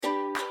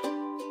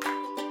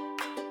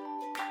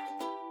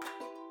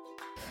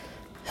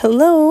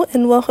Hello,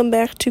 and welcome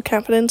back to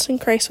Confidence in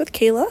Christ with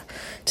Kayla.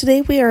 Today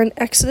we are in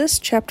Exodus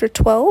chapter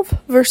 12,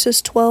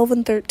 verses 12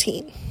 and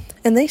 13.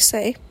 And they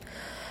say,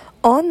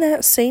 "On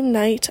that same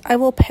night I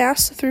will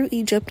pass through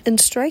Egypt and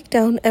strike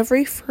down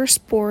every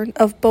firstborn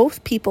of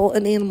both people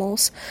and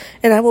animals,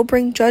 and I will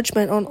bring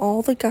judgment on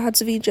all the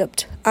gods of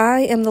Egypt. I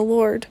am the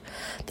Lord.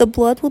 The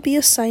blood will be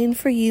a sign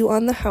for you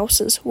on the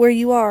houses where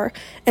you are,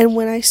 and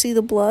when I see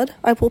the blood,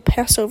 I will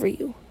pass over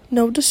you.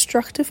 No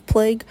destructive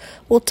plague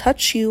will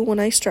touch you when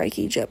I strike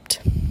Egypt."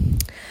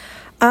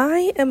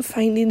 I am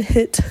finding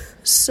it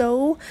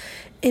so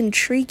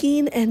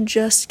intriguing and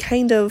just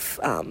kind of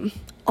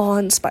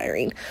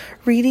awe-inspiring,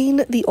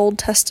 reading the Old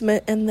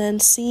Testament and then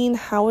seeing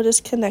how it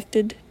is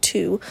connected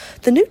to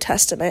the New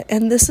Testament.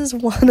 And this is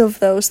one of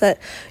those that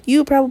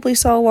you probably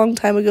saw a long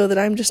time ago that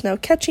I'm just now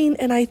catching,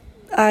 and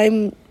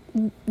I'm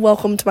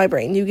welcome to my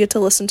brain. You get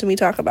to listen to me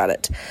talk about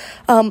it.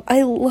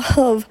 I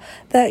love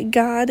that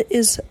God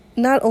is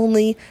not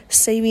only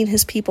saving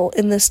his people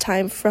in this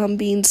time from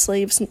being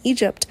slaves in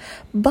Egypt,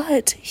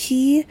 but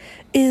he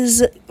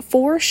is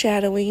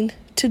foreshadowing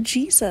to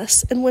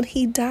Jesus and when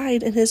he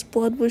died and his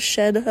blood was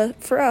shed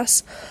for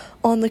us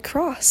on the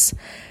cross.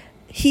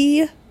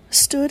 He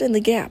stood in the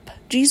gap.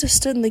 Jesus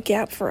stood in the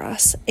gap for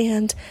us,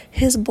 and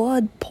his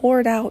blood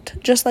poured out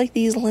just like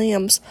these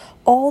lambs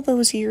all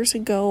those years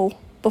ago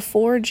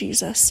before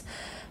Jesus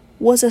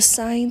was a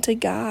sign to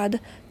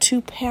God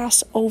to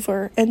pass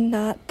over and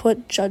not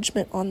put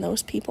judgment on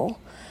those people.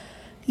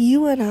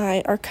 You and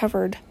I are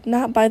covered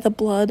not by the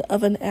blood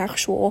of an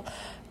actual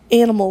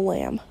animal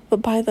lamb,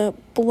 but by the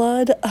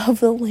blood of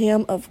the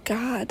Lamb of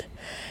God.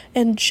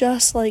 And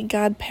just like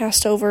God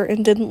passed over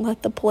and didn't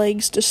let the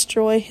plagues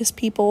destroy his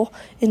people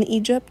in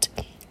Egypt,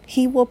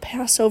 he will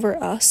pass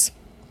over us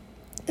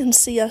and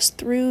see us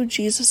through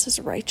Jesus'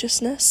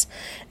 righteousness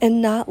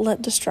and not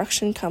let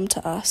destruction come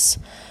to us.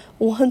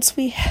 Once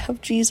we have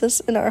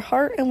Jesus in our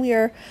heart and we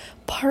are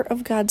part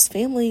of God's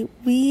family,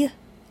 we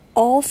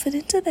all fit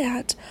into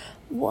that.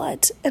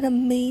 What an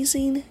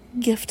amazing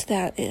gift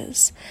that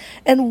is.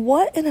 And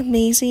what an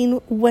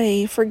amazing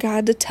way for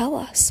God to tell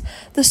us.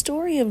 The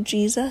story of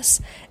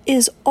Jesus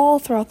is all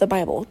throughout the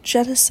Bible,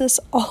 Genesis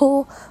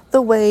all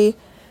the way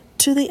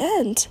to the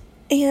end.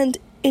 And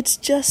it's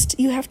just,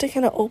 you have to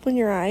kind of open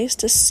your eyes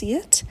to see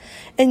it,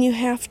 and you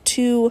have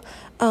to,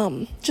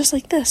 just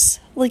like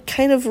this, like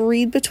kind of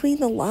read between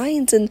the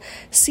lines and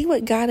see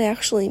what God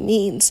actually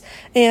means.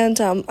 And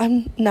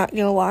I'm not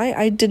gonna lie,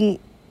 I didn't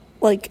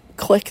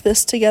click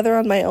this together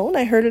on my own.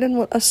 I heard it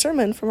in a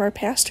sermon from our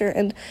pastor,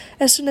 and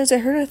as soon as I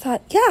heard it, I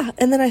thought, yeah.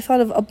 And then I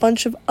thought of a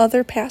bunch of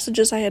other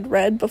passages I had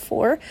read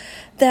before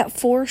that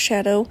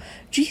foreshadow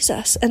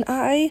Jesus, and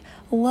I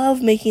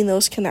love making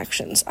those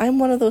connections. I'm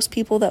one of those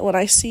people that when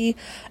I see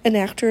an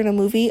actor in a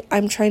movie,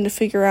 I'm trying to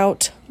figure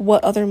out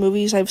what other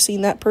movies I've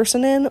seen that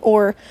person in,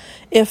 or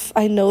if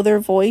I know their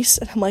voice,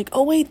 and I'm like,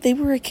 oh wait, they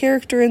were a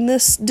character in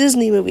this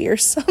Disney movie or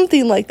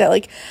something like that.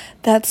 Like,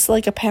 that's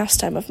like a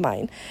pastime of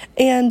mine.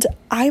 And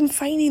I'm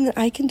finding that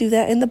I can do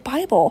that in the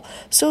Bible.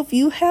 So if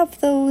you have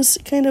those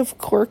kind of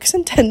quirks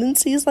and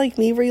tendencies like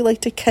me where you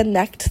like to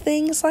connect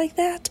things like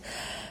that,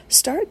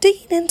 start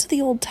digging into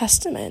the Old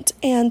Testament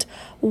and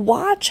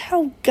watch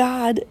how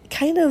God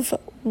kind of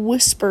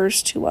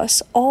whispers to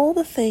us all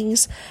the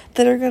things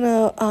that are going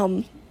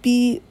to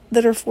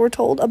that are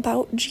foretold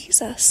about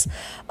Jesus.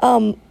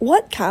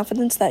 What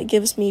confidence that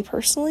gives me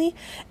personally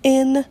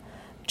in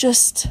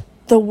just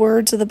the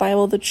words of the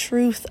Bible, the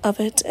truth of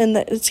it, and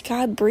that it's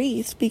God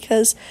breathed,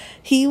 because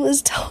he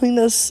was telling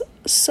us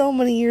so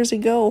many years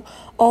ago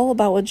all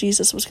about what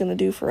Jesus was going to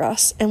do for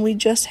us, and we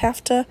just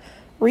have to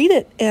read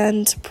it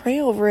and pray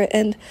over it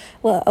and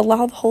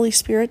allow the Holy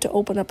Spirit to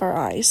open up our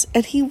eyes,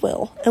 and he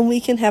will, and we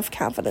can have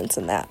confidence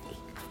in that.